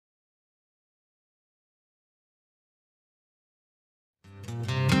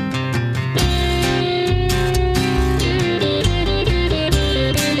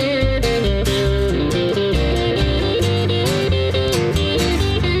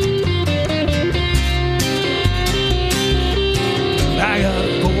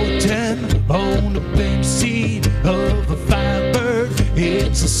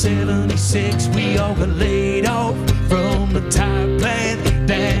'76, we all got laid off from the tire plant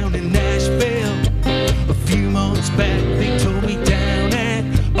down in Nashville. A few months back, they told me down at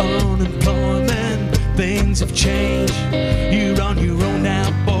unemployment, things have changed. You're on your own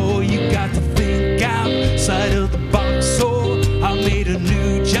now, boy, you got to think outside of the box. So I made a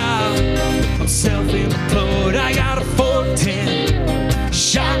new job, I'm self-employed. I got a 410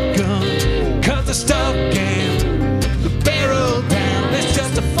 shotgun, cut the stock and the barrel down. It's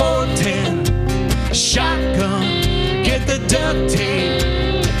just a 410 shotgun, get the duct tape,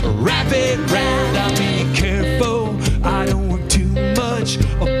 wrap it round. I'm being careful, I don't work too much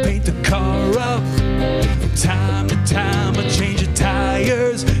or paint the car up. From time to time I change the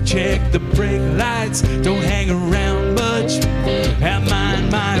tires, check the brake lights, don't hang around much. I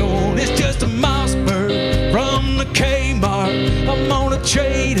mind my own, it's just a Mossberg from the Kmart. I'm on a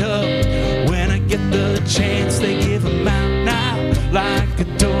trade up, when I get the chance they give them out now like a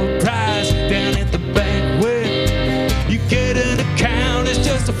door prize down at the banquet. You get an account, it's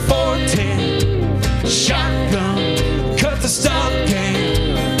just a 410 shotgun, cut the stock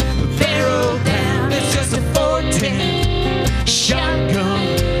and the barrel down. It's just a 410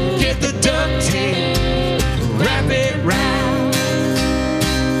 shotgun, get the duct tape, wrap it round.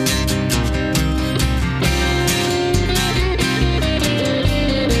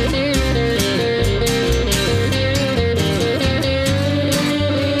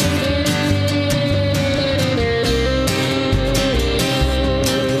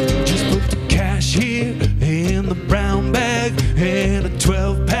 And a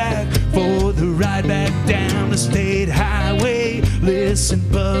 12-pack for the ride back down the state highway. Listen,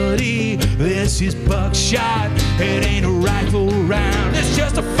 buddy, this is buckshot. It ain't a rifle round, it's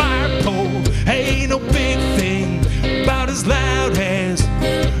just a fire pole. Ain't no big thing, about as loud as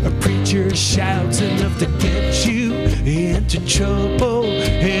a preacher shouts. Enough to get you into trouble.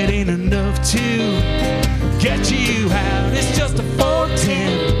 It ain't enough to get you out. It's just a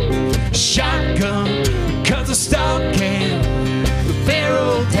 410 shotgun, cut the stock and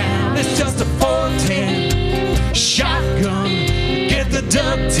barrel down. It's just a 410 shotgun, get the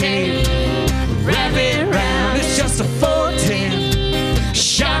duct tape, wrap it round. It's just a 410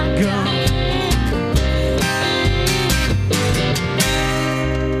 shotgun.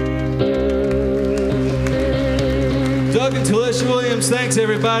 Doug and Talisha Williams, thanks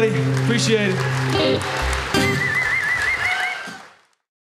everybody, appreciate it.